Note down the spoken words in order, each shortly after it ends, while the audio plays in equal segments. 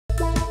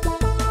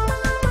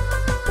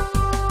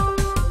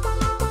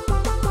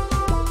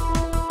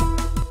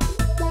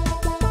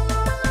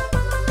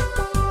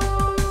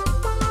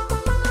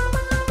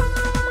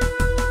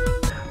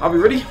Are we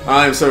ready?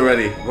 I'm so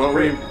ready. What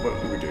were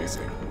we doing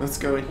today? Let's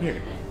go in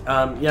here.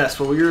 Yes,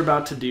 well, we were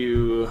about to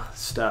do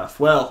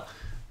stuff. Well,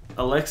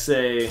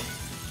 Alexei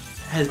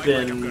has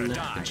been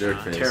A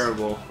jerk face.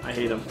 terrible. I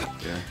hate him.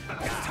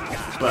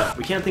 Yeah. But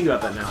we can't think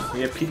about that now.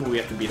 We have people we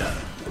have to beat up.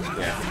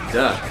 Yeah.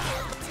 Duh.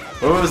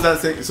 What was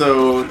that thing?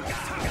 So,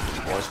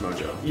 Watch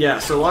Mojo. Yeah,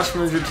 so Watch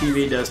Mojo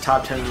TV does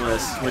top 10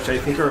 lists, which I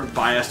think are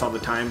biased all the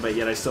time, but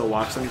yet I still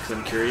watch them because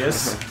I'm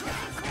curious.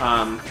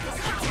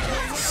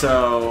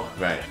 So...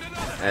 Right.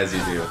 As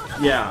you do.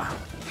 Yeah.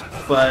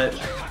 But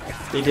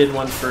they did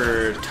one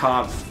for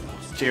top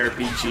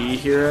JRPG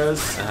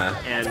heroes,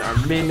 and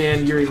our main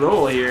man Yuri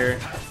Lowell here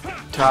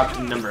topped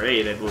number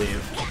 8, I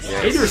believe.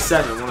 Yes. 8 or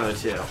 7, one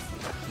of the two.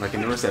 Like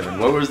in number 7.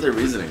 What was their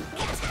reasoning?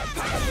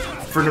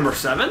 For number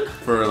 7?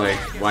 For, like,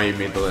 why you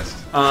made the list?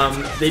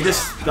 They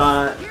just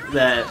thought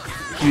that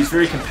he was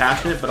very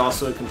compassionate, but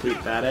also a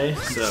complete bad A,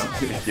 so...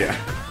 Yeah.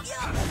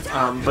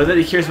 But that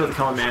he cares about the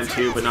common man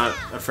too, but not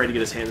afraid to get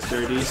his hands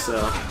dirty,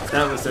 so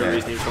that was their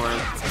reasoning for him.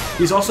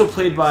 He's also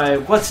played by,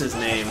 what's his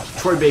name?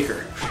 Troy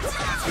Baker.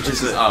 Which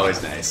is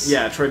always nice.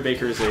 Yeah, Troy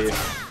Baker is a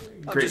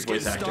great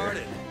voice actor.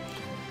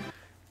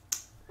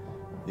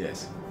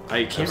 Yes.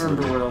 I can't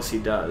remember what else he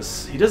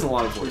does. He does a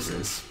lot of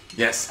voices.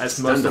 Yes. As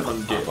most of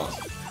them do.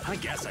 I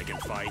guess I can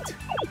fight.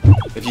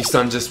 If you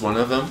stun just one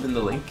of them in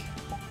the link,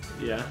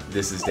 Yeah.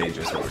 this is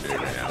dangerous what we're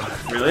doing right now.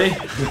 Really?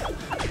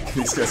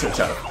 These guys are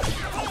tough.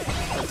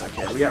 That's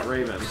okay. We got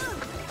Raven.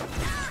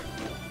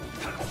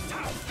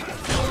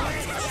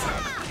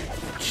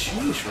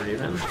 Sheesh,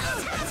 Raven.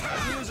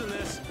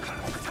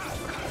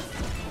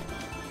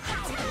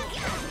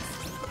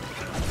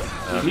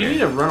 Okay. You need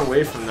to run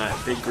away from that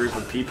big group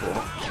of people.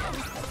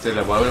 Say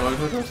that what?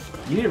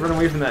 You need to run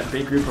away from that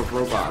big group of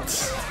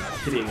robots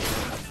hitting you.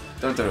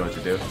 Don't tell me what to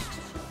do.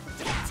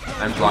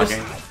 I'm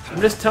blocking. I'm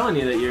just telling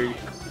you that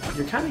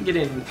you're kind of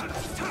getting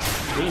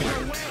game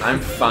raped. I'm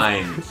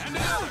fine.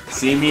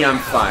 See me, I'm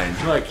fine.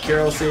 Look,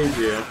 Carol saved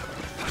you.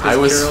 I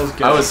Carol's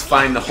good. was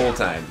fine the whole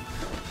time.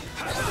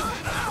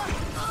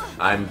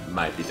 I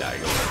might be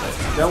dying a little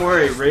bit. Don't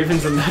worry,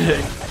 Raven's a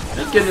medic.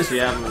 Thank goodness we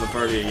have him in the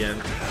party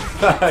again.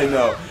 I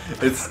know.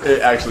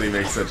 It actually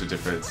makes such a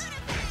difference.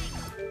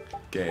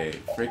 Okay,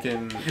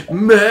 freaking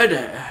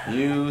Murder!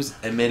 use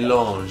a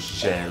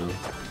melange gel.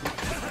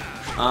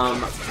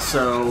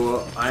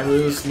 So I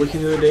was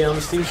looking the other day on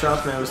the Steam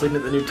shop and I was looking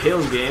at the new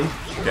Tales game.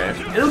 Okay.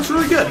 It looks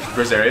really good.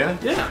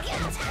 Vesperia? Yeah.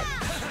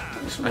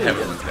 I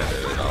haven't looked at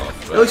it at all.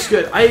 It looks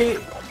good.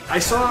 I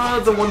saw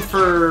the one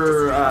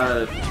for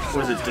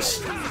was it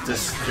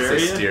Vesperia?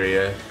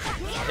 Hysteria.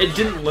 It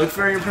didn't look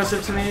very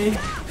impressive to me.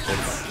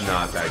 It's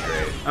not that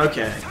great.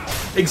 Okay.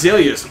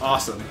 Exalia's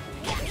awesome.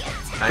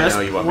 I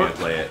know you want me to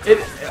play it. It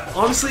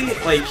honestly,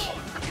 like,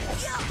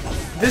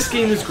 this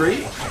game is great.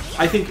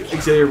 I think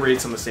Exalia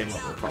rates on the same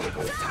level,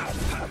 probably.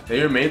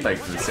 They were made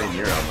like the same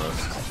year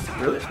almost.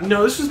 Really?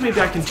 No, this was made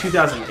back in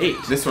 2008.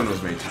 This one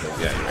was made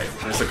yeah, you're right.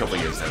 It's a couple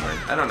years then,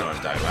 right? I don't know what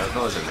I'm talking about.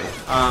 How was it made?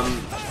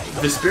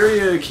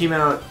 Vesperia came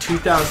out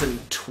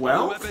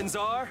 2012? Weapons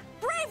are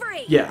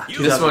Bravery! Yeah,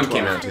 This one 2012.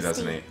 came out in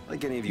 2008.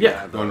 like any of you.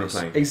 Yeah. have The one we're those.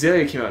 playing.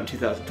 Exalia came out in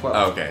 2012.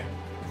 Oh, okay.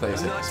 I thought you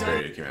said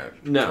Vesperia came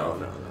out. No.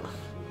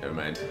 Never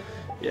mind.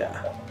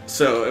 Yeah.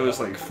 So it was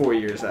like 4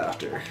 years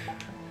after.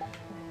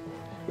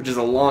 Which is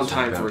a long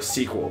time for a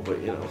sequel, but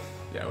you know.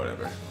 Yeah,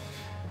 whatever.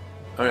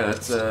 Alright,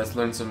 let's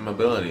learn some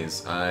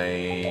abilities.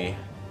 I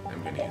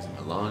am gonna use a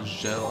melange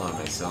gel on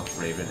myself,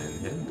 Raven, and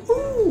him.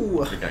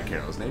 Ooh! I forgot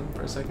Carol's name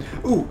for a second.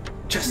 Ooh!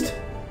 Just.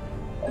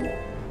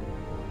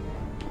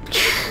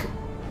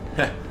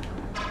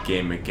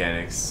 Game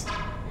mechanics.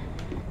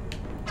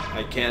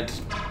 I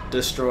can't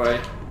destroy.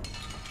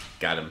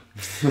 Got him.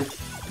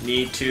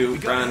 Need to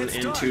run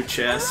into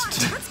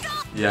chest.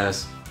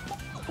 Yes.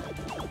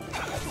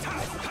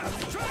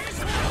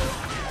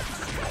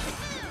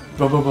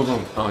 Boom, boom, boom,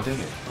 boom. Oh, dang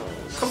it.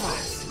 Come on.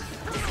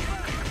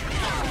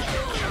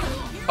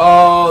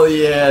 Oh,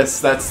 yes.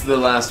 That's the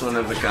last one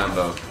of the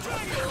combo.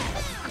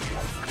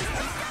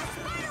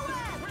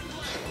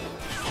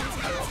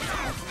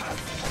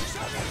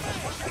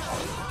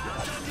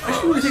 I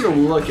should really take a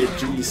look at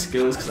Judy's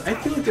skills, because I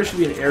feel like there should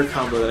be an air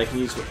combo that I can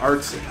use with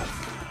arts in.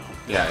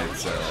 Yeah,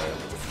 it's,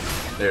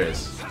 there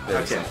is.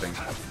 There is something.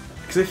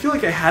 Because I feel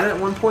like I had it at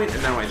one point,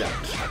 and now I don't.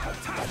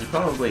 You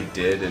probably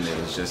did, and it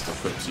was just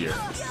equipped to your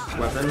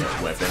Weapon?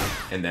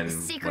 and then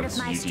secret once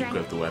of my you strength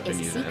equip the weapon, is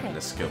you secret. have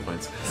the skill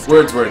points.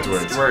 Words, words,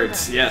 words.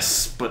 Words,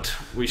 yes, but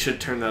we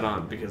should turn that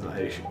on, because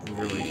I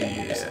really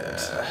can use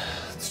it.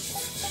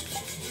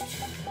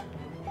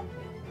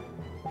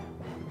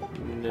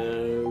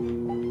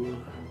 No.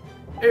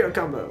 Air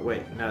combo!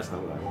 Wait, no, that's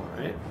not what I want,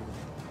 right?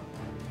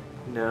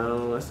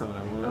 No, that's not what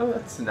I want. Oh,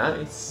 that's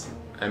nice.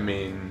 I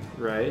mean,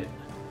 Right?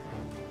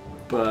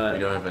 But... we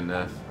don't have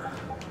enough.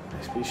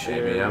 XP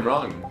share... Maybe I'm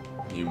wrong.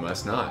 You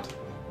must not.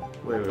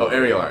 Wait. Oh,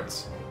 aerial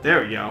arts.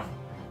 There we go.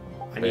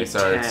 I need Base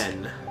arts.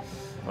 10.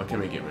 What can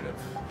we get rid of?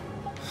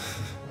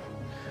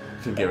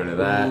 We can get rid of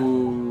that.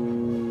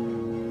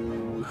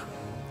 Ooh.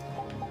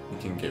 We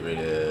can get rid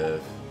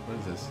of... What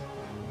is this?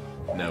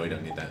 No, we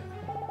don't need that.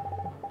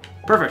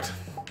 Perfect.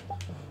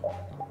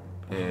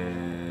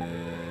 And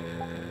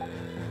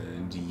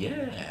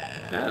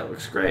yeah. That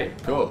looks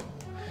great. Cool.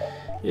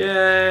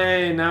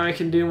 Yay! Now I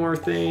can do more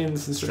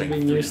things instead of Strength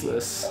being 3.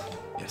 useless.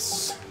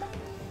 Yes.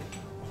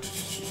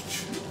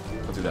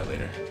 I'll do that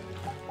later.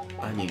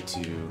 I need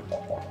to.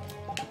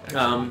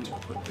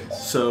 Put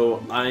this.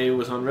 So I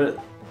was on Reddit.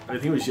 I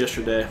think it was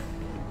yesterday,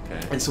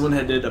 Okay. and someone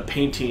had did a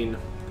painting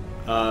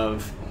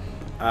of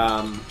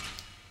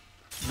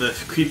the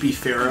creepy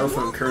pharaoh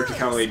from Courage the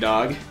Cowardly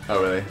Dog.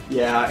 Oh really?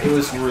 Yeah, it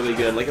was really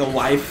good. Like a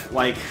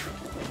life-like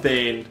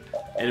thing,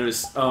 and it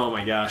was, oh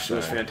my gosh, it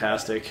was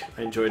fantastic.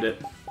 I enjoyed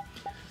it.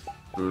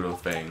 Brutal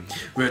thing.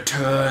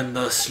 Return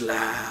the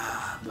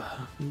slab.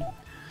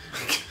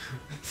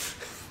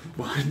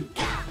 What? I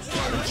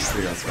just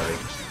think that's funny.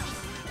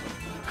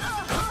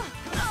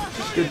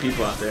 There's good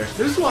people out there.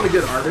 There's a lot of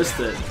good artists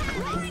that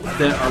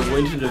are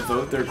willing to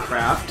devote their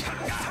craft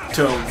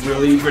to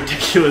really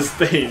ridiculous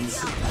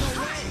things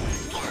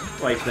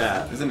like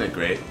that. Isn't it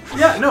great?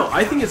 Yeah, no,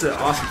 I think it's an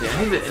awesome thing. I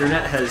think the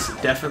internet has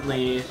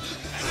definitely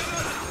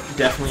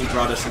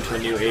brought us into a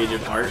new age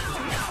of art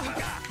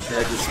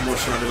that is more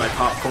surrounded by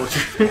pop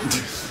culture.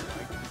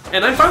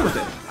 And I'm fine with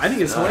it. I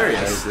think it's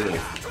hilarious. I agree.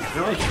 I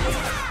like it.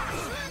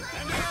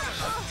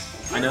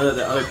 I know that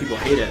the other people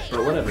hate it,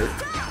 but whatever.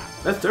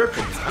 That's their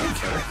opinion. I don't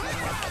care.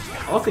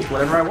 I'll think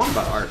whatever I want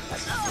about art.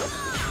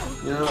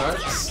 You know,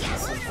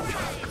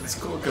 it's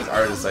cool because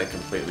art is like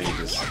completely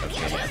just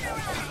opinion.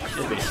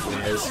 It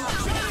basically is.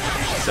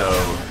 So,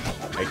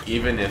 like,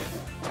 even if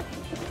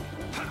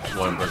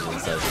one person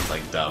says it's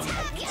like dumb,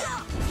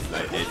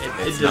 like,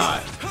 it's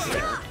not.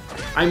 Yeah.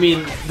 I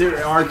mean,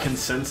 there are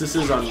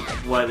consensuses on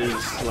what is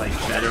like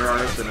better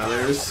art than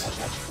others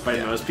by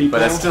most people.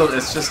 But it's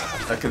just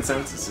a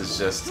consensus. It's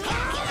just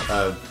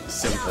a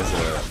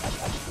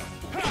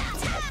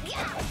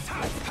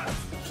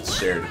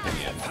shared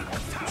opinion.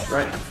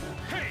 Right.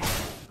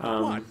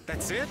 What?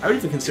 That's it? I would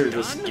even consider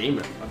this game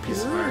a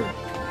piece of art.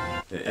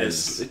 It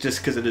As is.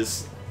 just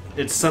because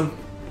it's some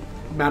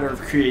matter of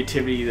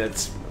creativity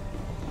that's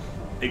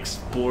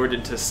explored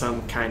into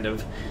some kind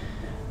of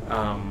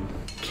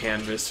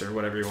canvas or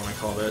whatever you want to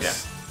call this.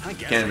 Yeah. I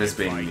guess Canvas I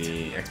being can fight.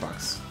 the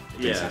Xbox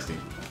Yeah. 360.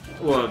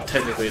 Well,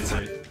 technically it's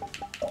a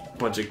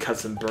bunch of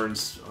cuts and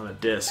burns on a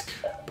disc,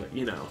 but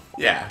you know.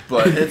 Yeah,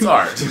 but it's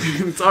art.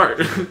 It's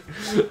art.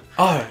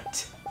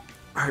 Art.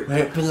 Art. Where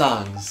it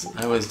belongs.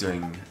 I was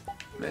doing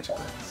Magic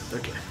Lens.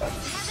 Okay.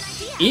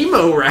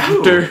 Emo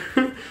Raptor.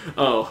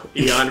 Oh,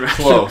 Eon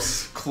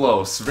Raptor.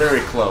 Close, very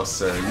close,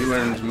 sir. You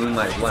learned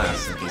Moonlight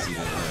Blast in case you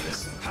didn't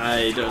notice.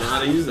 I don't know how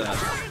to use that,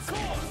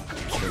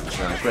 It's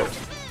not equipped.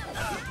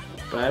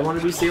 but I want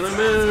to be Sailor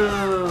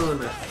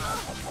Moon.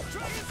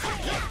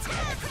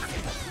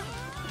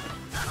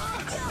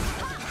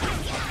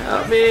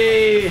 Help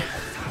me!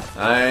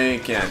 I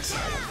can't.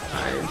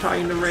 I'm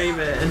talking to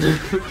Raven.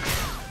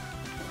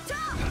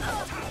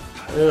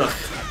 Ugh.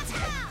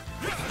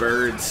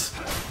 Birds.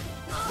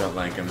 Don't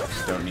like them.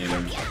 Don't need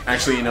them.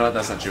 Actually, you know what?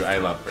 That's not true. I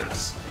love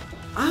birds.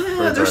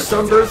 Birds There's are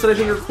some cool. birds that I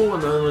think are cool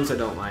and the other ones I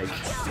don't like.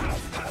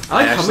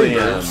 I like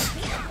hummingbirds.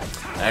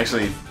 I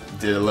actually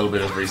did a little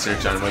bit of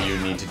research on what you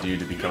need to do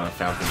to become a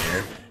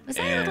falconer, Was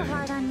that a little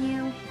hard and on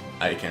you?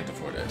 I can't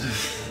afford it.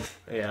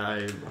 Yeah,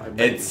 I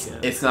bet you can.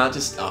 It's not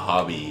just a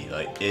hobby.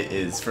 Like, it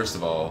is. First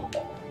of all,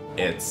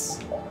 it's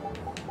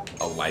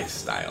a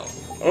lifestyle.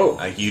 Oh,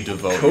 Like, you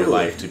devote your Totally.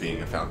 life to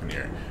being a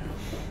falconer,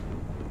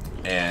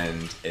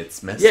 and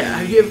it's messy. yeah.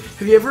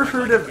 Have you ever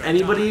heard of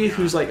anybody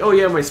who's like, oh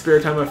yeah, my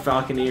spare time I'm a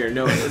falconer?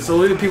 No, it's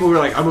only the people who are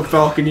like, I'm a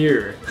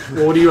falconer.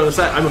 Well, what do you on the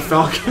side? I'm a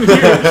falconer.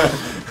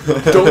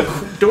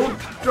 don't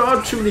draw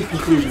too many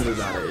conclusions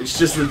about it. It's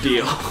just the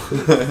deal.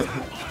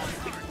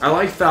 I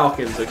like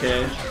falcons,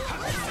 okay?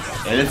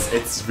 And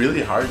it's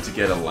really hard to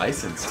get a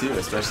license too,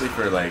 especially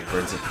for like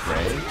birds of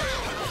prey.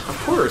 Of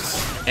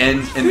course.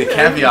 And the Yeah.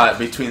 caveat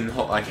between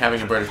like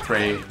having a bird of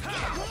prey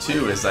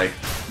too is like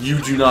you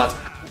do not.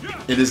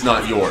 It is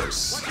not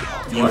yours.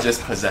 You What?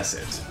 just possess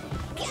it.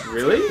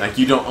 Really? Like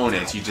you don't own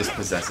it. You just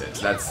possess it.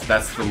 That's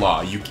the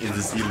law. It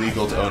is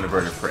illegal to own a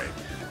bird of prey.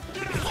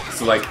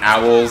 So like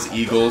owls,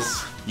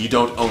 eagles, you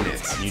don't own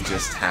it. You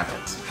just have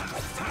it.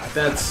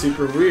 That's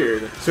super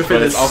weird. So if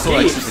But it it's also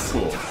like escapes,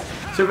 super cool.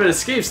 so if it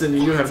escapes, then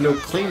you have no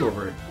claim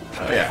over it.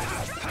 Oh yeah.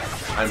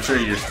 I'm sure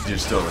you're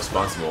still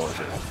responsible if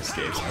it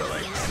escapes, but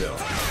like still,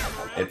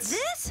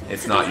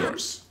 it's not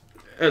yours.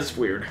 That's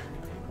weird.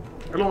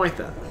 I don't like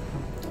that.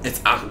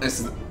 It's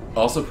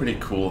also pretty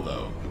cool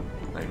though.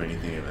 Like when you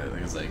think of it,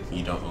 like, it's like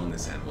you don't own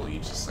this animal, you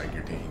just like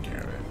you're taking care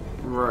of it.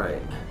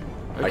 Right.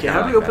 I Okay, kinda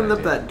how do you like open that up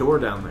idea. that door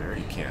down there?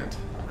 You can't.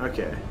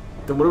 Okay.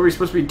 Then what are we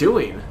supposed to be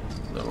doing?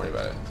 Don't worry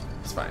about it.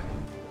 It's fine.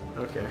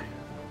 Okay.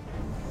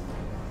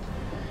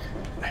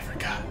 I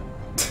forgot.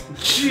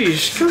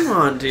 Jeez, come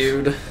on,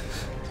 dude.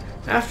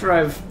 After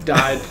I've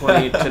died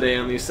plenty today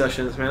on these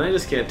sessions, man, I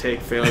just can't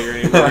take failure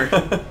anymore.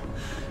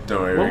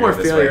 Don't worry. One we more go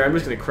this failure, way. I'm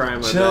just gonna cry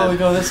in my Chill. We bed.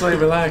 go this way.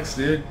 Relax,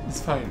 dude.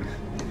 It's fine.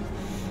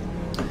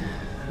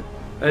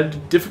 I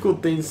had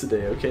difficult things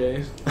today,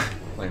 okay?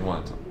 Like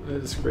what? I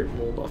had to scrape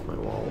mold off my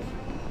wall.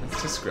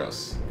 It's just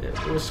gross. It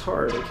was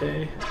hard,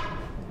 okay?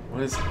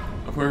 What is...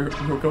 We're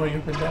going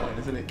up and down.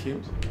 Isn't it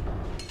cute?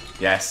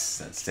 Yes,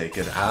 let's take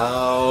it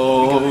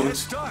out. Good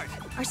start.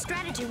 Our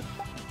strategy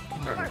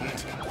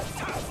worked.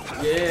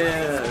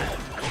 Yeah.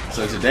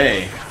 So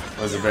today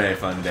was a very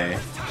fun day.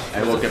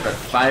 I woke up at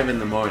 5 in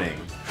the morning.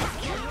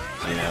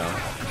 You know.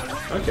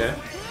 Okay.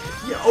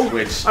 Yeah, oh,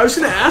 Which- I was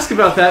gonna ask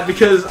about that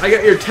because I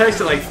got your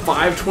text at like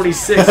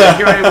 5:26, and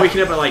here I am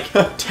waking up at like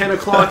 10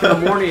 o'clock in the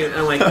morning,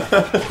 and like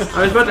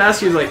I was about to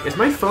ask you, like, is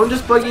my phone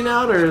just bugging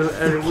out, or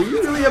were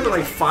you really up at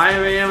like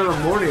 5 a.m. in the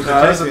morning? No,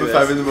 I was up at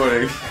 5 in the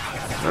morning.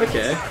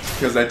 Okay.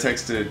 Because I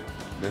texted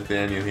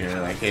Nathaniel here,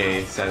 like,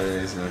 hey,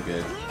 Saturday's no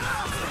good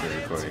for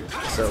recording.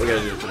 So we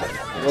gotta do it today.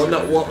 Well,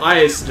 no, well,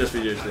 I suggest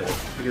we do it today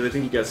because I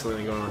think you got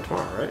something going on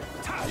tomorrow, right?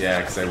 Yeah,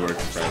 because I work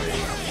Friday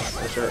evenings.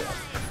 That's right.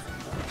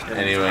 And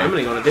Anyway. I'm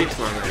gonna go on a date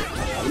tomorrow night.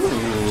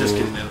 Just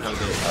kidding, I don't have a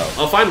date. Oh.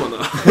 I'll find one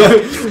though.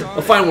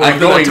 I'll find one. I'm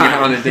after going that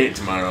time. on a date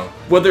tomorrow.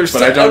 Whether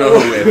But I don't know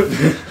who with.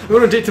 I'm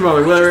going on a date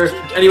tomorrow, whether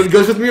anyone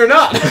goes with me or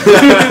not.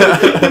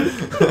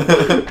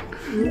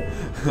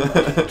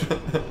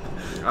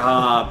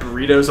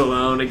 Burritos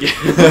alone again.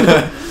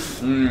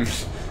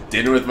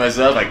 Dinner with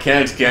myself? I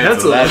can't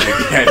cancel that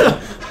again.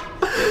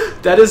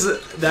 That is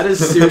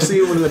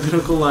seriously one of the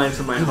pinnacle lines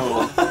in my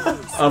home.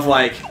 Of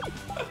like,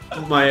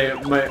 somebody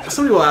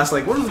will ask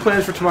like, what are the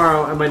plans for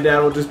tomorrow? And my dad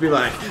will just be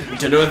like,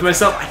 dinner with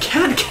myself. I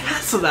can't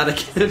cancel that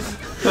again.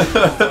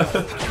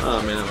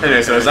 Oh man.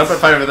 Anyway, so I was up at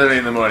 5:30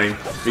 in the morning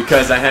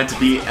because I had to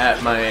be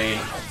at my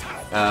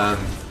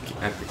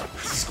at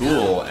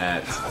school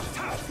at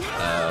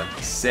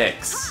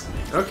 6.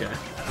 Okay.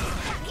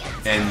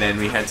 And then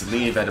we had to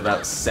leave at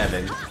about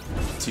 7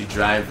 to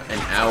drive an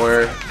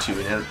hour to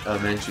an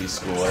elementary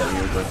school that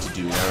we were going to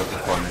do an hour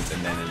performance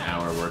and then an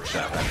hour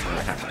workshop after,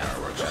 a half an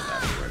hour workshop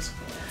afterwards.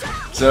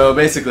 So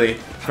basically,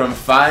 from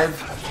 5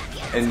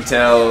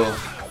 until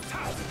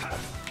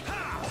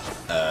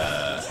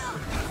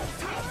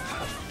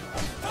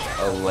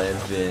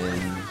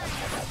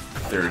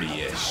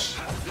 11:30ish,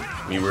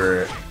 we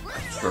were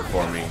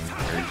performing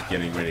or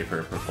getting ready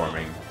for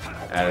performing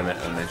at an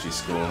elementary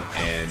school,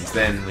 and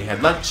then we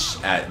had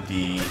lunch at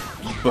the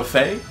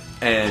buffet,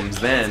 and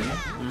then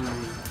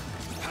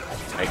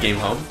I came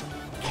home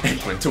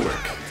and went to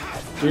work.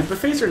 Dude,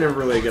 buffets are never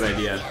really a good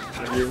idea.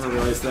 Have you ever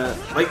realized that?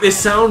 Like, they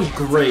sound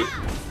great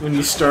when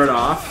you start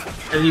off,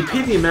 and you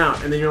pay the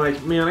amount, and then you're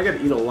like, man, I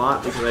gotta eat a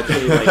lot because I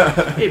paid like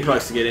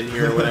 $8 to get in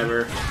here or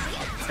whatever.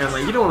 And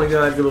like, you don't want to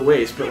go that good a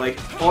waste, but like,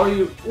 what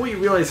you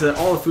realize is that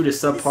all the food is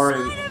subpar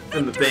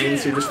and the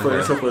things, so you're just filling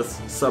yourself with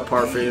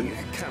subpar food.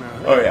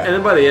 Oh yeah. And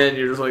then by the end,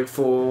 you're just like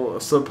full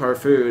of subpar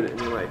food, and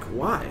you're like,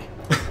 why?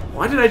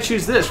 Why did I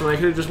choose this when I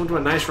could have just went to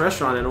a nice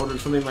restaurant and ordered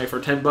something like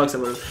for $10 that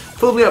would have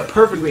filled me up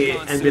perfectly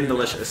and been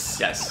delicious?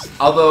 Yes.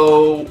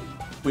 Although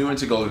we went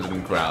to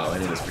Golden Corral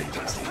and it was pretty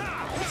tasty.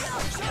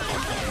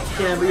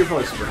 Yeah, but you're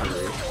probably super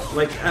hungry.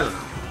 Like, I don't know.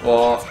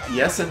 Well,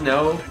 yes and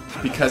no,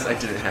 because I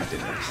didn't have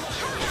dinner.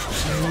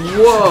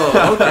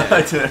 Whoa, okay.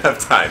 I didn't have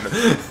time.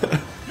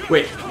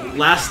 Wait,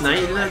 last night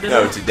you didn't have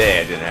dinner? No,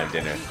 today I didn't have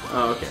dinner.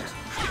 Oh, okay.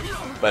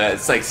 But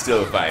it's like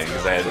still fine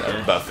because I had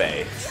a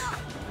buffet.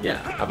 Yeah.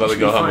 I'll probably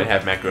go home and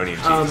have macaroni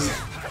and cheese.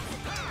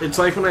 It's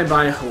like when I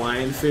buy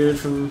Hawaiian food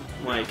from,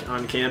 like,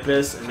 on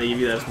campus, and they give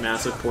you those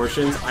massive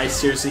portions. I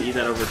seriously eat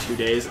that over 2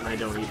 days, and I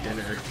don't eat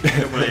dinner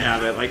when I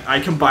have it. Like, I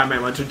combine my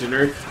lunch and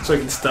dinner so I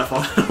can stuff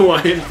all the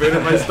Hawaiian food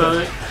in my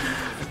stomach.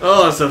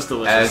 Oh, that stuff's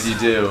delicious. As you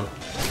do.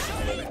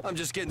 I'm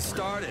just getting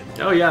started.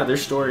 Oh, yeah,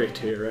 there's story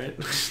too, right?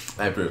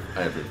 I approve.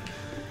 I approve.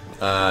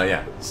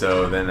 Yeah.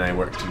 So then I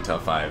worked until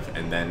 5,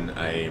 and then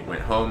I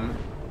went home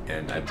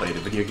and I played a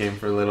video game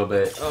for a little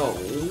bit. Oh.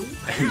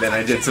 And then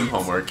I did some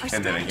homework,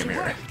 and then I came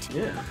here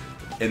Yeah.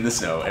 in the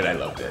snow, and I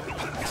loved it.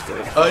 That's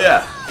good. Oh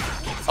yeah.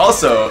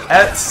 Also,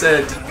 at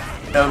said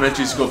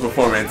elementary school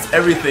performance,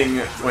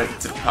 everything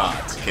went to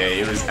pot. Okay,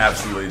 it was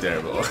absolutely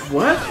terrible.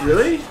 What?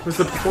 Really? Was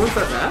the performance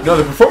that bad? No,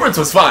 the performance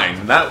was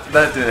fine. That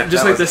didn't.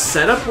 Just that like was, the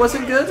setup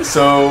wasn't good?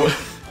 So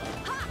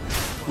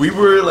we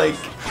were like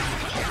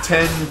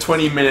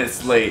 10-20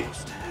 minutes late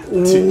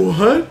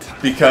What?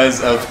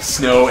 because of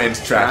snow and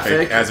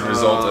traffic Traffic? as a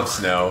result Oh. of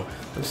snow.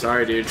 I'm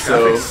sorry, dude.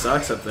 So- Traffic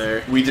sucks up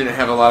there. We didn't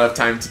have a lot of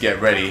time to get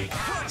ready.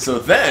 So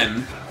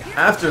then,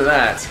 after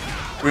that,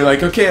 we were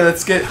like, okay,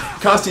 let's get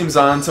costumes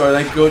on. So I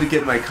like go to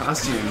get my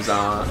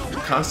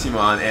costume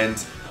on, and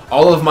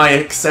all of my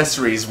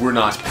accessories were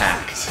not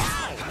packed.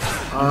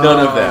 None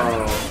of them.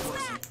 Oh.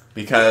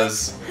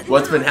 Because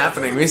what's been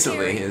happening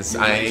recently is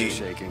I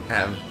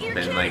have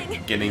been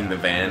like getting the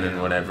van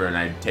and whatever, and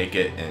I'd take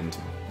it, and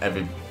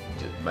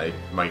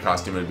my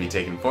costume would be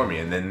taken for me,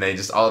 and then they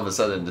just all of a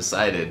sudden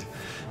decided,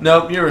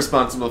 nope, you're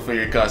responsible for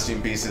your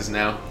costume pieces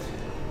now.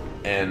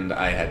 And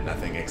I had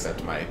nothing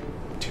except my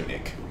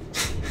tunic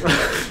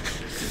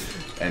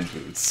and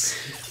boots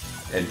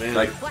and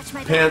like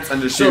pants,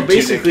 undershirt. So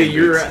basically,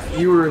 tunic, and boots.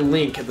 you were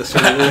Link at the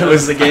start I of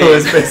was the game. I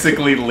was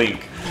basically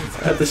Link,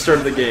 at the start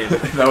of the game.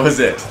 That was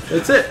it.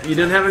 That's it. You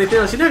didn't have anything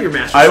else. You didn't have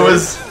your master I sword.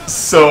 was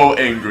so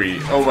angry.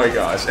 Oh my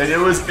gosh. And it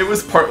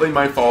was partly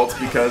my fault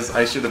because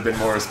I should have been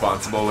more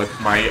responsible with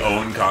my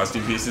own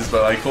costume pieces,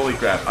 but like holy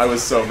crap, I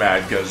was so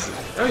mad because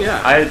Oh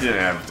yeah. I didn't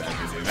have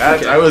time to do that.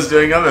 Okay. I was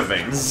doing other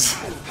things.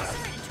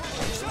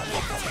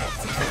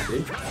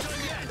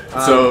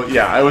 So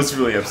yeah, I was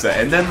really upset.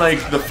 And then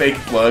like the fake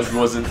blood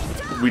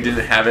we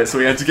didn't have it, so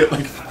we had to get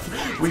like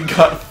we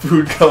got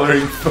food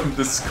coloring from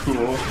the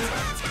school.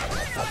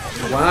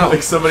 Wow.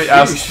 Like somebody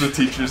asked the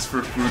teachers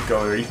for food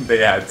coloring, they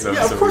had some.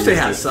 Yeah, of so course we they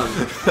had used it.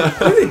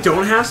 some. Maybe they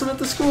don't have some at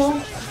the school.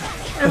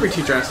 Every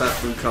teacher has to have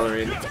food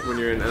coloring when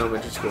you're in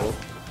elementary school.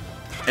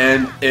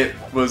 And it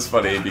was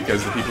funny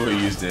because the people who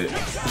used it,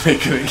 they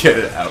couldn't get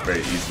it out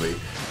very easily.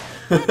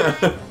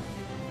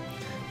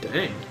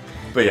 Dang.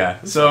 But yeah,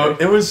 so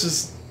it was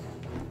just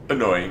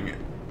annoying.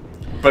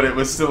 But it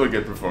was still a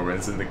good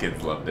performance and the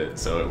kids loved it,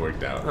 so it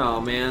worked out. Oh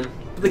man.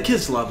 But the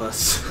kids love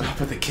us.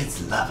 But the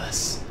kids love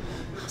us,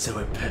 so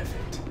we're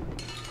perfect.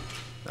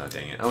 Oh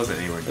dang it, I wasn't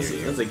anywhere near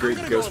you. That's a great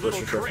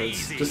Ghostbusters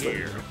reference. Just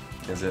like,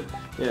 Is it?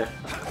 yeah.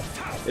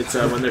 It's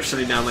when they're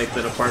shutting down like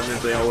the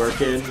apartment they all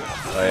work in.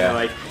 Oh yeah. They're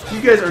like,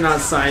 you guys are not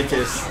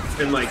scientists,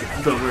 and like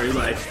Bill Murray's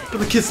like, but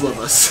the kids love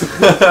us.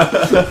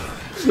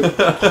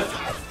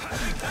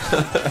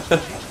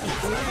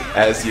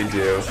 As you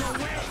do.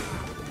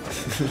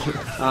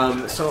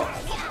 So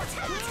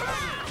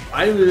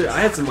I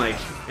had some like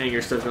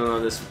anger stuff going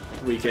on this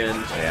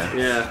weekend. Yeah?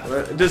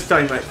 Yeah. Just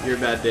talking about your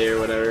bad day or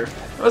whatever.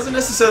 It wasn't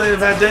necessarily a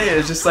bad day, it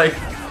was just like,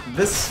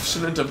 this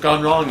shouldn't have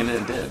gone wrong and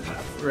it did.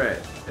 Right.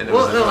 And it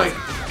Well, was no, annoying. like,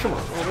 come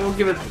on, we'll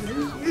give it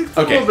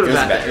Okay, a little bit of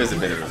bad it day. was a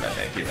bit of a bad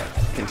day. You're right.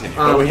 Continue.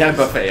 But we had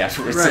buffet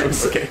afterwards, so it Right.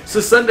 was okay. So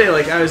Sunday,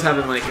 like, I was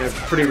having like a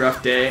pretty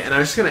rough day, and I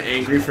was just kind of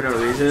angry for no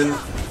reason.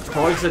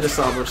 Probably because I just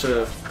saw a bunch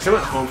of. Because I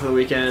went home for the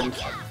weekend.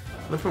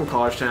 I'm from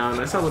college town.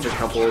 I saw a bunch of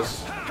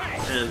couples,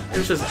 and it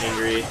was just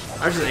angry.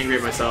 I was just angry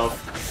at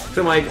myself.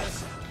 So I'm like,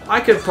 I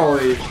could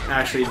probably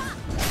actually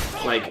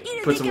like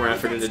put some more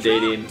effort into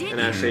dating and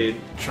actually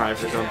try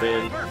for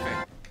something,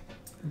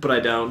 but I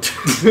don't.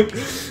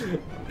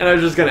 And I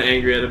was just kind of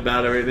angry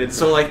about everything.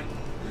 So like,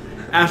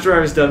 after I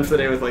was done for the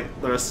day with like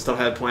the rest of the stuff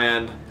I had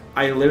planned,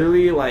 I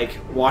literally like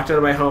walked out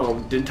of my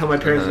home, didn't tell my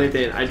parents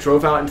anything. I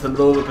drove out into the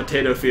middle of the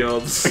potato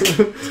fields,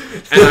 and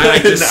I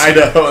just I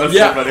know. That's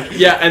yeah, so funny.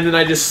 yeah, and then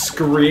I just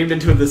screamed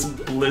into this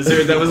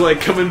blizzard that was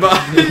like coming by.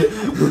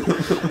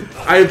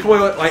 I'm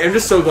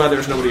just so glad there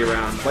was nobody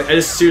around. Like I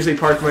just seriously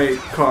parked my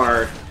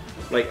car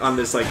like on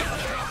this like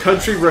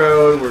country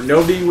road where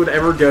nobody would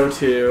ever go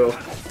to,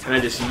 and I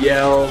just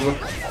yelled.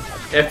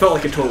 I felt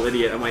like a total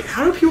idiot. I'm like,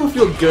 how do people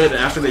feel good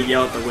after they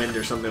yell at the wind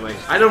or something? Like,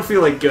 I don't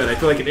feel like good. I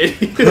feel like an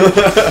idiot.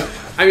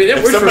 I mean, it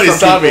If works somebody for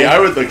some saw me, people. I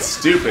would look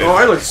stupid. Oh,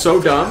 I look so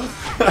dumb.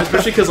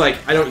 Especially because, like,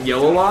 I don't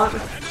yell a lot,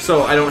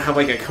 so I don't have,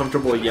 like, a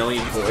comfortable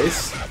yelling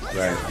voice.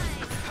 Right.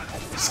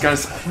 Just gotta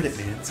support it,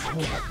 man. Support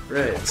it.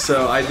 Right.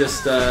 So I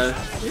just, yeah.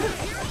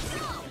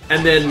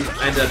 And then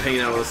I ended up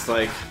hanging out with,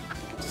 like,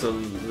 some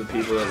of the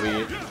people that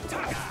we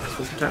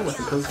spent some time with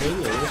in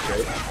Pennsylvania. It was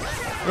great.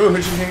 Oh,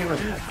 who'd you hang out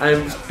with?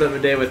 I spent my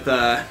day with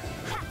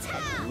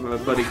my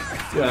buddy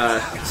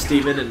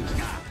Steven and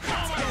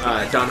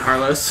Don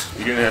Harlos.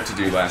 You're gonna have to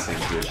do last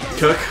names, dude.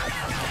 Cook.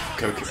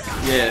 Cook.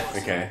 Yeah.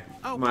 Okay.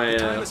 My,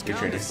 Your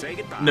trainer.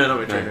 no, not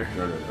my trainer.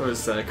 No. It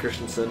was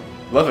Christensen.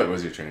 Love it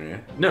was your trainer, yeah?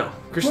 No,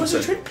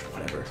 Christensen. trainer?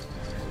 Whatever.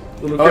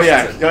 Little Oh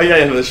yeah. Christensen. Oh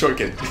yeah, the short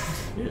kid.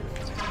 Yeah.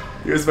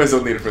 He was my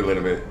zone leader for a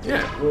little bit.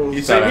 Yeah, well,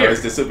 He same thought I here.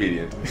 was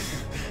disobedient.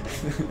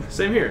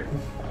 Same here.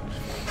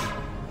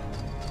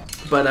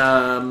 But,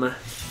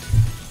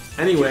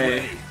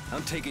 anyway,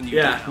 I'm taking you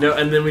yeah, down. no,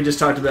 and then we just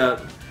talked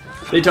about,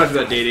 they talked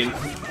about dating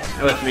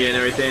with me and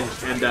everything,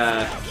 and,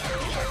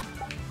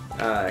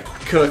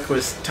 Cook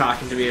was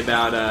talking to me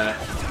about,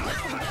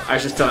 I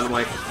was just telling him,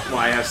 like,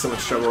 why I have so much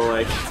trouble,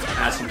 like,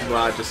 asking people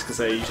out just because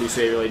I usually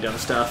say really dumb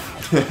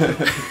stuff.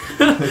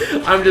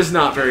 I'm just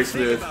not very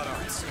smooth.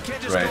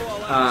 Right.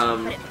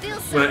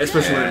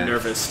 Especially when I'm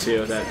nervous,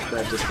 too. That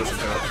just doesn't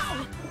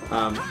help.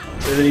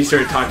 And then he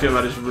started talking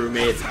about his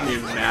roommate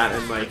named Matt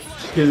and like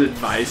his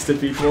advice to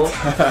people.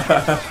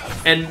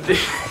 And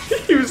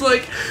he was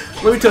like,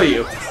 "Let me tell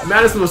you,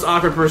 Matt is the most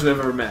awkward person I've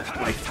ever met.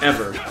 Like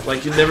ever.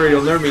 Like you'll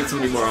never meet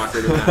somebody more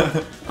awkward than Matt."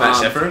 Matt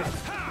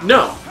Sheffer?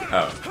 No,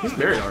 Oh. he's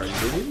married already.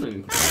 Dude. He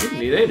didn't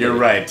need anybody. You're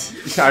right.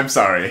 I'm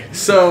sorry.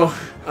 So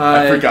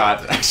I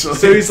forgot, actually.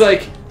 So he's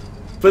like,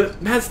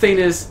 but Matt's thing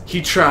is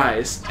he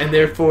tries, and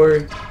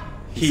therefore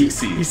he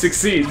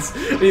succeeds.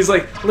 And he's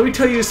like, let me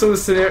tell you some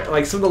of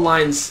the some of the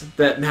lines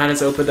that Matt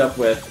has opened up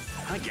with,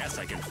 I guess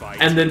I can fight.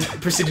 and then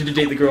proceeded to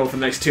date the girl for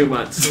the next 2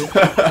 months.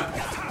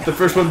 The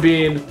first one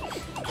being,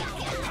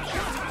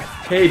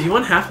 hey, do you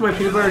want half of my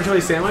peanut butter and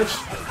jelly sandwich?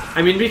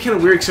 I mean, it'd be kind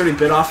of weird because I already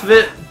bit off of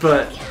it,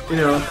 but you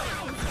know,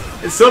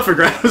 it's still for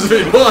grabs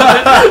if you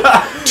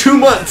want. 2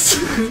 months.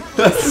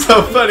 That's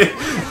so funny.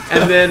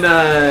 And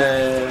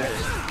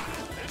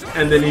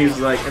then he was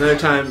like, another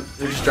time,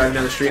 we were just driving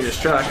down the street in his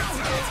truck,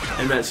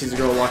 and Matt sees a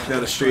girl walking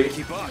down the street,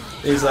 and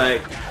he's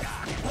like,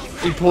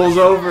 he pulls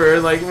over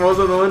and like rolls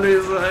on the window.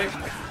 He's like,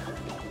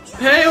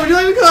 "Hey, would you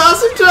like to go out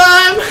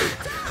sometime?"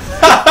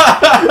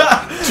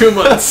 2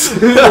 months.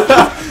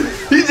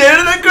 He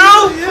dated a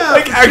girl? Yeah.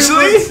 Like, for 2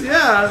 actually? months.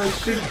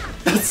 Yeah.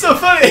 That's so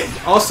funny.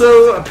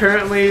 Also,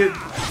 apparently,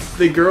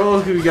 the girl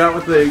who got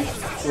with the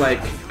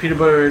like peanut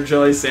butter and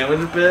jelly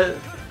sandwich bit,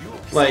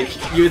 like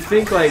you would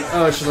think like,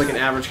 oh, she's like an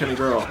average kind of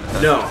girl.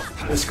 No,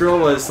 this girl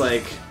was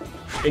like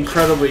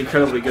incredibly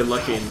good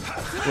looking,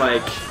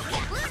 like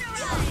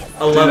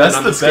 11 Dude, that's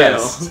on the the scale.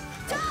 best.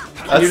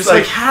 And That's you're just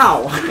like,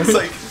 how? That's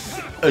like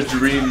a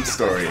dream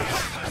story.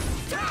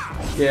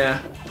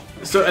 Yeah.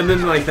 So and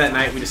then like that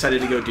night we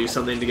decided to go do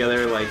something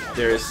together. Like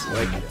there's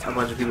like a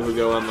bunch of people who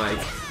go on like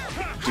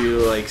do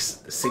like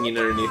singing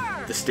underneath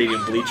the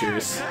stadium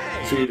bleachers.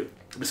 So we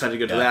decided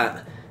to go to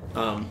that.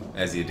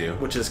 As you do.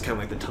 Which is kind of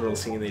like the tunnel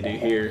singing they do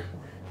here.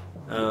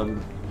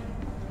 And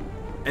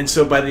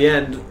so by the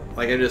end,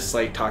 like I'm just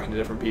like talking to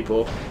different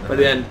people. By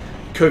the end,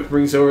 Cook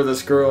brings over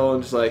this girl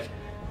and just like,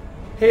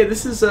 "Hey,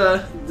 this is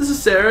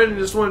Sarah, and I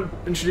just want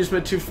to introduce my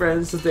 2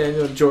 friends,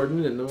 Nathaniel and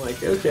Jordan." And I'm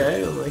like,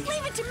 "Okay." I'm like,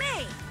 Leave it to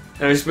me.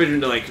 and I was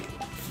waiting to like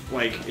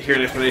hear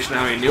an explanation of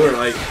how he knew her.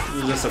 Like, it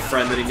was just a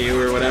friend that he knew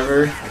or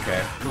whatever.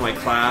 Okay. From like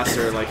class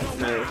or like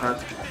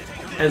class.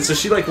 And so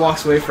she like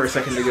walks away for a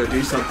second to go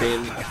do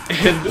something,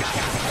 and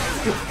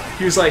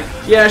he was like,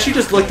 "Yeah," she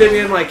just looked at me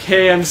and like,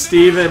 "Hey, I'm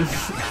Steven."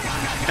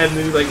 And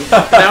then he's like,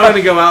 "Now I'm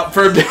gonna go out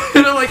for a bit."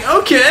 And I'm like,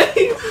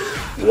 "Okay,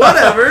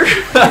 whatever."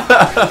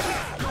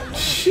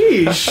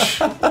 Sheesh.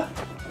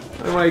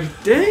 I'm like,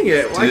 "Dang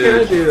it, why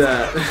can't I do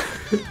that?"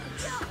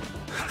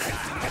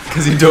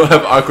 Because you don't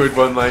have awkward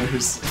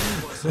one-liners.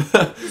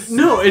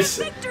 No,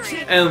 it's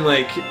and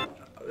like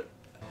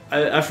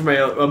after my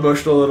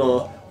emotional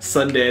little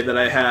Sunday that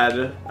I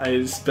had,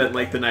 I spent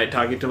like the night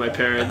talking to my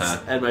parents,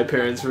 and my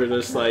parents were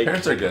just like,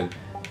 Parents are good.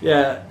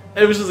 yeah,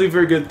 it was just a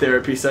very good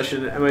therapy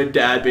session, and my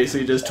dad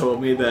basically just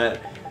told me that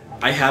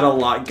I had a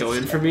lot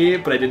going for me,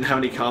 but I didn't have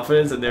any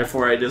confidence, and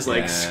therefore I just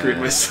like screwed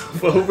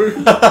myself over.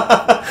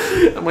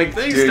 I'm like,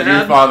 "Thanks, Dude, Dad."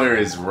 your father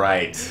is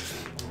right.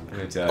 Let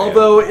me tell you.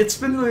 Although it's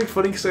been really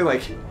funny because I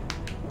like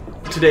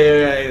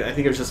today I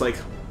think I was just like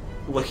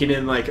looking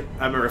in like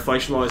at my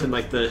reflection while I was in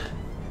like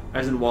I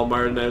was in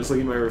Walmart and I was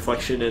looking at my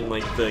reflection in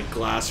like the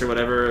glass or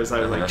whatever as I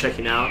was like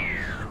checking out.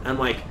 And I'm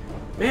like,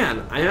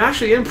 man, I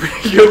actually am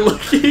pretty good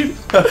looking.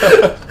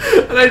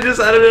 And I don't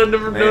know, I've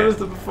never noticed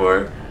it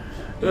before.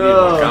 You need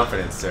more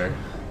confidence, sir.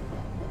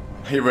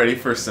 Are you ready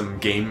for some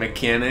game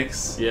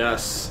mechanics?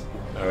 Yes.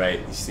 Alright,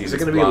 you see Is this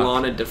it gonna be block?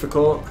 long and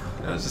difficult?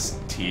 That was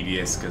just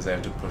tedious because I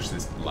have to push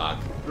this block.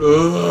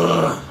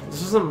 Ugh.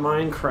 This isn't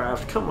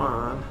Minecraft. Come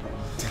on.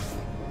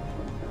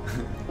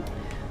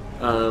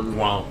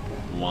 Womp,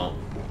 womp,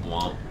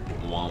 womp,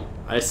 womp.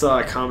 I saw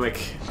a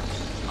comic.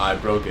 I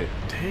broke it.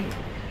 Dang.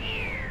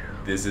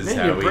 This is Man,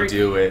 how you we break-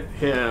 do it.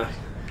 Yeah.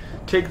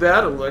 Take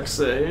that,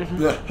 Alexei.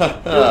 You'll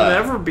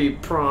never be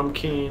prom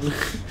king.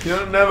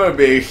 You'll never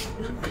be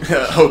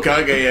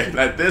Hokage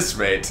at this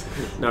rate.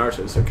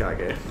 Naruto's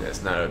Hokage. Yes,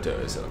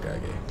 Naruto is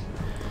Hokage.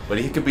 But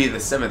he could be the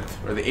 7th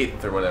or the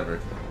 8th or whatever.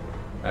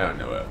 I don't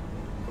know what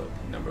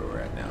number we're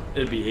at now.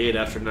 It'd be 8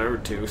 after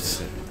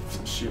Naruto's.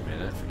 Shoot,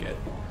 man, I forget.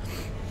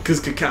 Because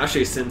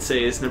Kakashi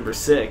Sensei is number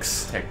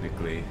 6.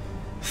 Technically.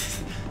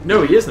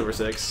 No, he is number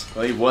 6.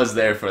 Well, he was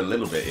there for a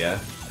little bit, yeah?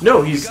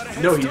 No, he's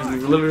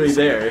literally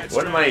there.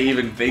 What am I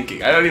even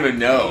thinking? I don't even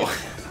know.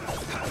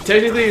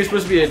 Technically, you're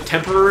supposed to be a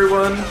temporary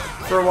one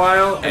for a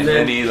while, and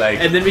then he, like...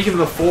 and then become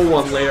the full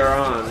one later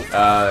on.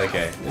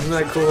 Okay. Isn't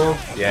that cool?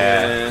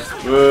 Yeah.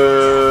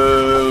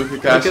 Whoa,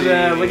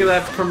 Kakashi. Look at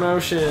that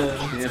promotion.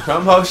 Yeah,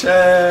 promotion!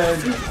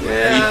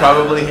 Yeah. He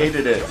probably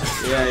hated it.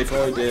 Yeah, he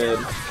probably did.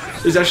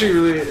 It's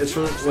actually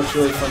what's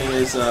really funny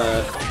is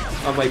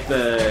on like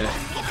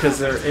because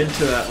they're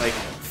into that like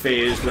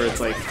phase where it's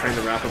like trying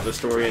to wrap up the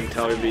story and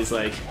tell everybody's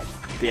like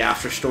the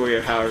after story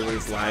of how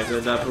everyone's lives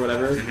end up or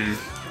whatever.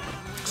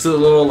 So the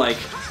little like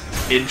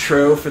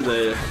intro for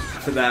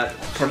that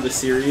part of the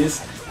series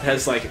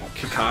has like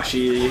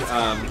Kakashi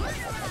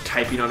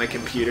typing on a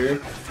computer,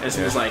 and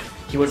so it was like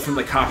he went from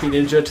the copy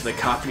ninja to the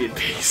copy and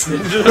paste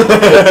ninja.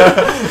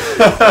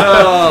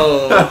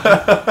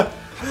 Oh.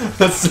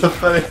 That's so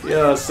funny.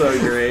 Yeah, it's so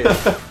great.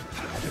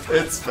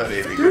 It's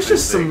funny. There's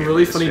just some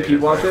really funny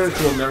people out there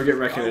who will never get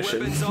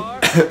recognition.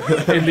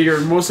 And they are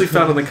mostly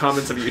found in the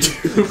comments of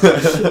YouTube.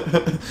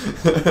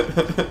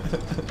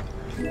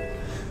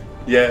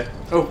 Yeah.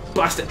 Oh,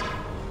 blast it!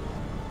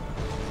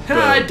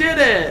 I did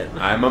it!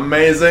 I'm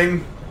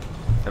amazing.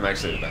 I'm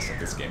actually the best at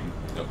this game.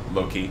 No,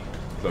 low key.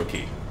 Low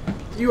key.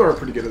 You are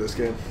pretty good at this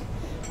game.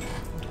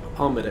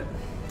 I'll admit it.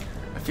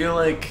 I feel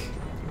like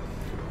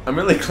I'm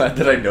really glad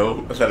that I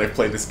know that I've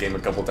played this game a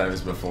couple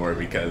times before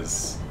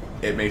because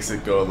it makes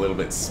it go a little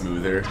bit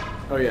smoother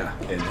Oh yeah.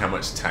 in how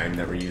much time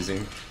that we're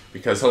using.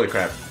 Because holy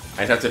crap,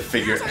 I'd have to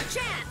figure.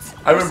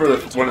 I remember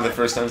one of the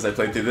first times I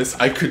played through this,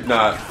 I could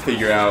not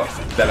figure out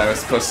that I was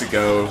supposed to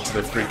go to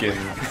the freaking.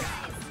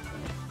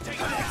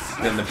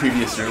 In the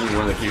previous room, in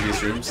one of the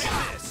previous rooms,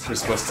 we're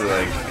supposed to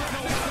like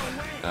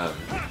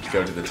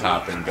go to the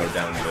top and go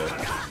down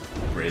the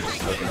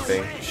bridge looking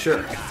thing.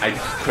 Sure. I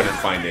couldn't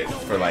find it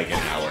for like an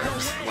hour.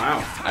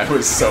 Wow. I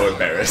was so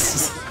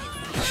embarrassed.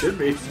 You should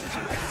be.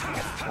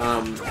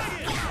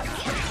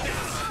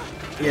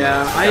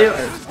 Yeah,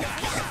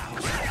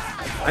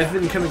 I've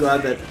been kind of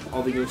glad that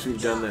all the games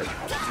we've done that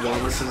one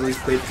of us has at least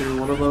played through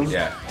one of them.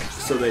 Yeah.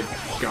 So they've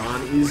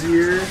gone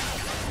easier.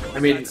 I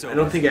mean, I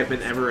don't think I've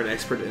been ever an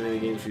expert in any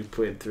of the games we've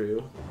played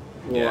through.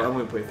 Well, Yeah. I've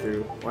only played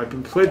through. Well, I've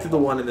been played through the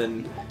one, and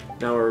then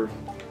now we're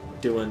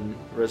doing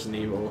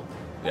Resident Evil.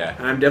 Yeah.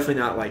 And I'm definitely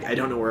not like, I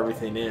don't know where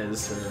everything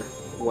is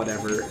or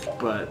whatever,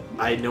 but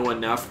I know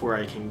enough where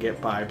I can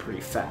get by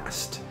pretty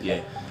fast.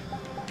 Yeah.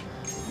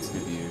 Let's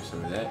give you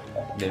some of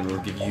that. Then we'll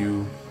give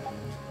you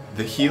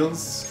the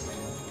heals.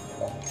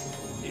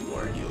 Need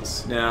more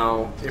heals.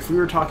 Now, if we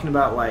were talking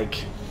about like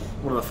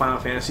one of the Final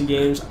Fantasy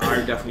games, I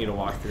would definitely need to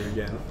walk through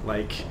again.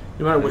 Like,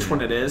 no matter which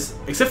one it is,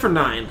 except for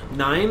 9.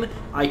 9,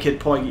 I could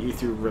probably get you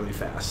through really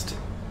fast.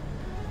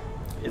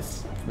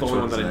 It's the Which only one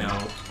one's that I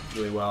that? know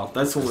really well.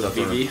 That's the one with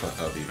That's BB.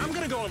 Oh, BB. I'm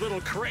gonna go a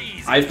little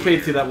crazy. I've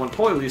played through that one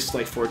probably at least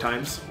like 4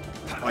 times,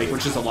 like,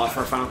 which is a lot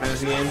for a Final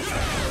Fantasy game.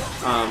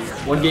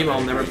 One game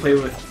I'll never play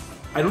with.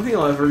 I don't think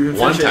I'll ever even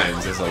One finish it.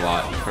 times is a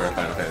lot for a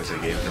Final Fantasy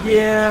game for me.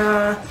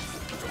 Yeah,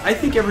 I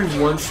think every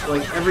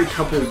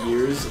couple of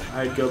years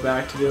I'd go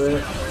back to do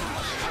it.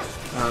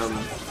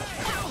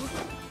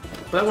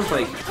 But that one's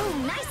like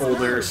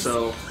older,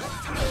 so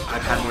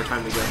I've had more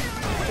time to go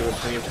through it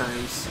plenty of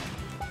times.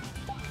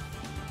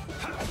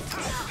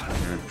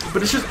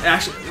 But it's just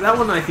actually that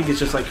one I think is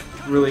just like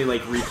really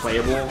like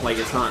replayable. Like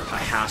it's not a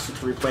hassle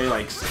to replay.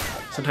 Like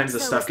sometimes the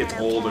stuff gets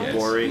old or Yes.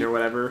 boring or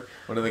whatever.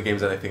 One of the games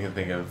that I think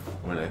of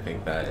when I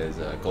think that is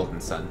Golden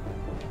Sun.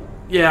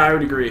 Yeah, I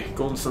would agree.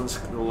 Golden Sun's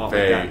a lot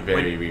Very, like that.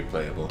 very Wait,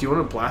 replayable. do you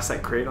want to blast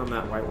that crate on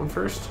that white one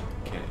first?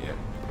 Can't yet.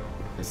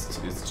 It's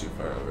too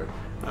far over.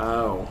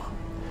 Oh,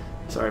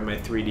 sorry, my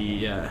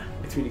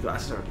 3D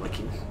glasses aren't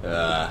working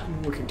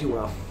too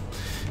well.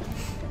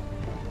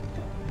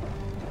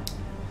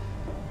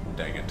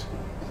 Dang it.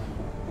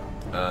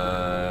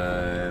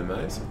 Am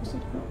I supposed to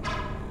do it?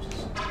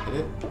 Just hit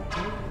it?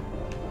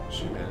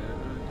 Shoot at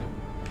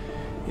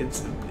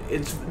it.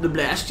 It's the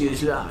Blastia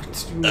is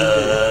locked. You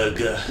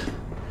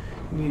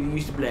need to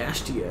use the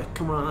Blastia.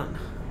 Come on.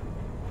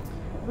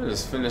 I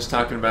just finished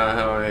talking about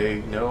how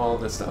I know all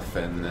this stuff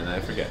and then I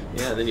forget.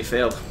 Yeah, then you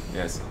failed.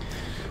 Yes.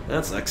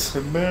 That sucks.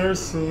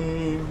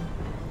 Embarrassing.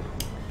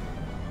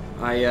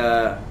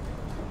 As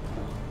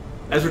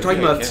we're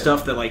talking about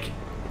stuff that like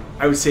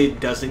I would say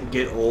doesn't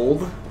get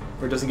old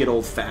or doesn't get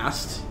old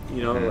fast,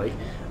 you know, like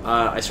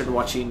I started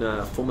watching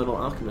Full Metal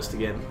Alchemist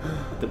again,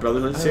 the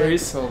Brotherhood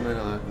series. Full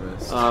Metal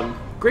Alchemist.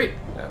 Great.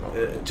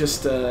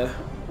 Yeah,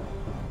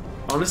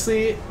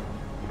 Honestly,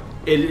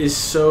 it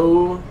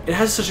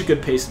has such a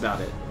good pace about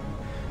it,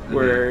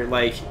 where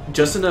like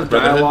just enough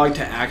Brotherhood? dialogue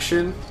to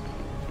action,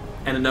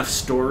 and enough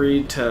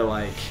story to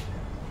like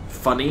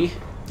funny.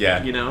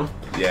 Yeah. You know.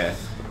 Yeah.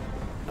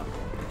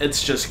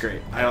 It's just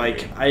great. I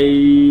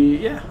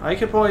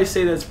could probably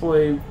say that's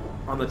probably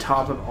on the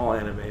top of all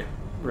anime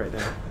right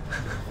now.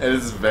 It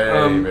is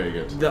very, very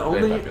good. The Very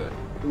only popular.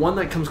 one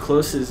that comes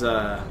close is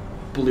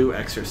Blue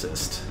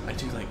Exorcist. I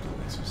do like Blue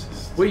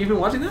Exorcist. Wait, you've been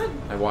watching that?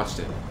 I watched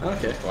it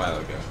Okay. a while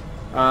ago.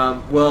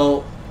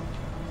 Well,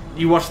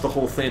 you watched the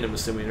whole thing, I'm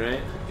assuming,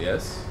 right?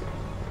 Yes?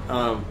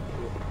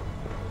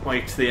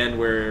 Like to the end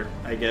where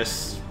I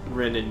guess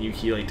Rin and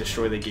Yuki like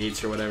destroy the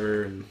gates or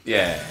whatever, and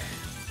Yeah.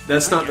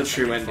 that's not the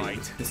true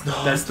ending. It's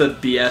not. That's the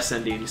BS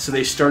ending. So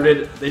they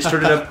started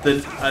up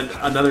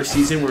another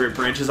season where it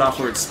branches off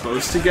where it's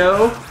supposed to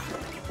go,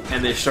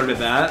 and they started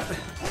that.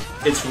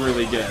 It's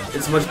really good.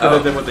 It's much better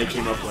than what they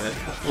came up with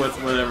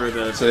whatever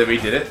the. So they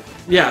redid it?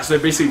 Yeah, so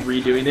they're basically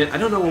redoing it. I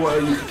don't know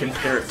what you can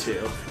compare it to,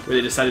 where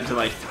they decided to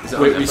like, Is it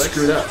on wait, we Netflix?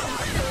 screwed up.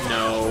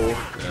 No.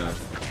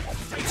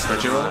 It's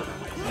Crunchyroll?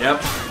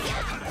 Yep.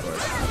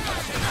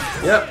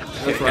 Yep.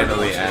 Can't That's what handle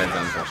I the ads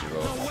on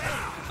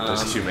Crunchyroll.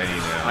 There's too many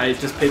now. I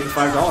just paid the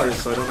 $5,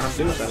 so I don't have to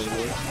deal with that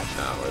anymore.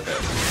 Not worth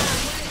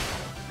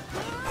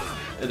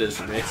It is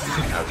for me. it.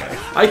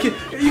 Okay.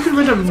 You can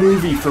rent a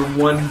movie for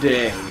one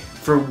day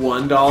for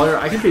 $1.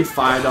 I can pay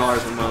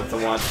 $5 a month to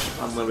watch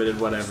unlimited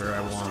whatever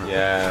I want.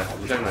 Yeah.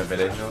 You talking about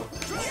VidAngel?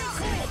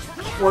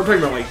 Well, I'm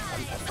talking about like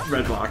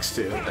Redbox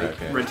too, like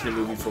Okay. renting a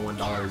movie for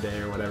 $1 a day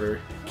or whatever.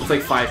 It's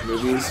like 5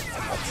 movies.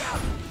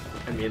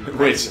 I mean,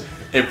 Which,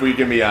 if we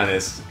can be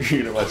honest,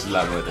 you're gonna watch a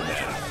lot more than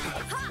that.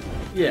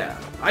 yeah,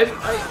 I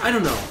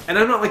don't know, and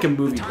I'm not like a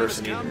movie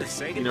person either.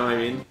 You know what I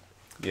mean?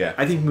 Yeah.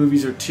 I think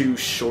movies are too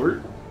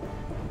short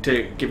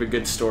to give a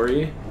good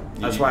story.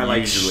 That's why I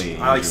like Usually.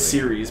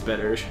 series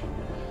better.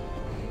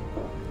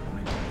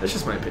 That's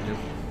just my opinion.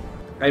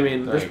 I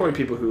mean, there's probably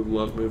people who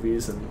love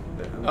movies and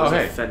I'm just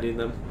hey. offending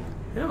them.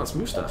 Yeah, let's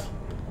move stuff.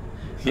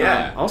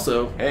 Yeah.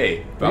 Also,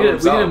 Hey, we need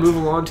to move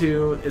along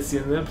to it's the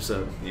end of the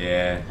episode.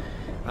 Yeah.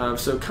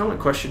 So, comment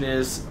question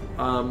is,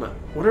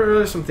 what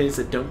are some things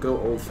that don't go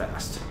old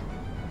fast?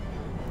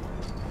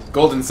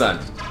 Golden Sun.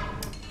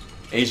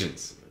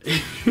 Asians.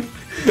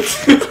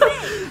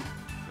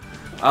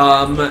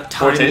 Time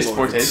Fortaste,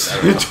 Lords. Fortaste, I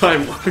don't know.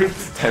 Time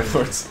Lords. Time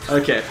Lords.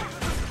 Okay.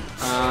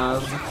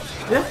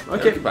 Yeah.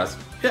 Okay. Goodbyes.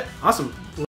 Yeah. Awesome.